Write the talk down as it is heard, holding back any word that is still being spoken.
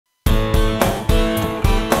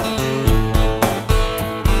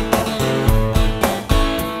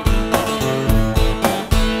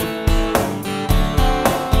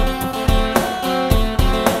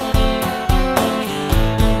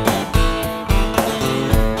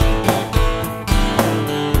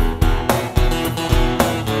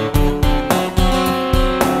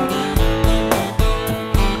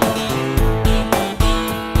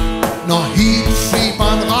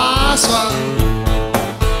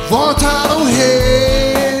Hvor tager du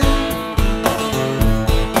hen,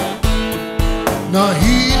 når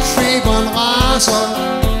helt feberen raser?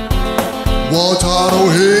 Hvor tager du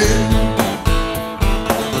hen?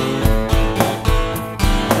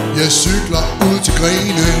 Jeg cykler ud til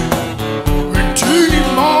Grene en tidlig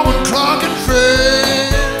morgen klokken 5.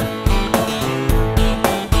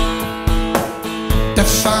 Der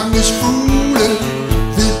fanges fugle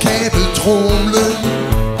ved kabeltrumlen.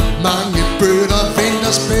 Mange bøtter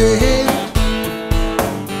venter spændt.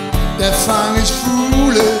 Der fanges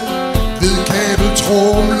fugle ved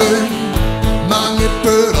kabeltrumlen. Mange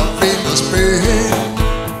bøtter venter spændt.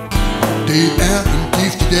 Det er en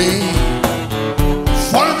giftig dag.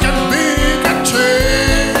 Folk er mega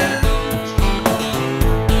tæt.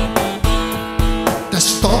 Der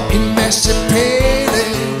står en masse pæle.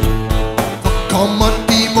 Hvor kommer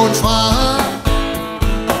de mon fra?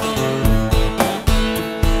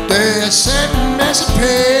 Der er sat en masse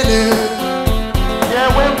pæle. Ja,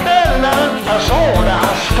 hvem den er den person, der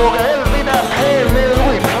har stukket alle de der pæle ned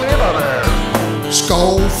ud i klipperne?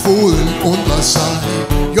 Skovfoden undrer sig.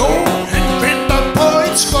 Jo, han venter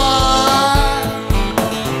på et svar.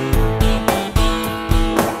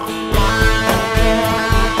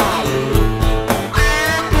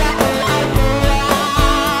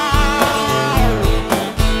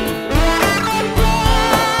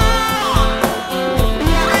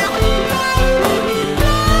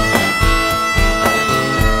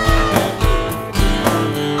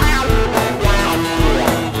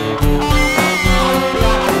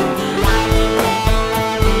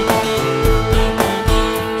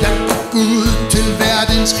 Ud til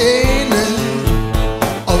verdens ende,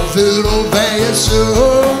 og ved du hvad jeg så?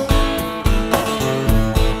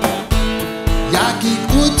 Jeg gik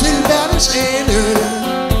ud til verdens ende,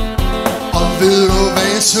 og ved du hvad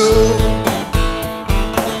jeg så?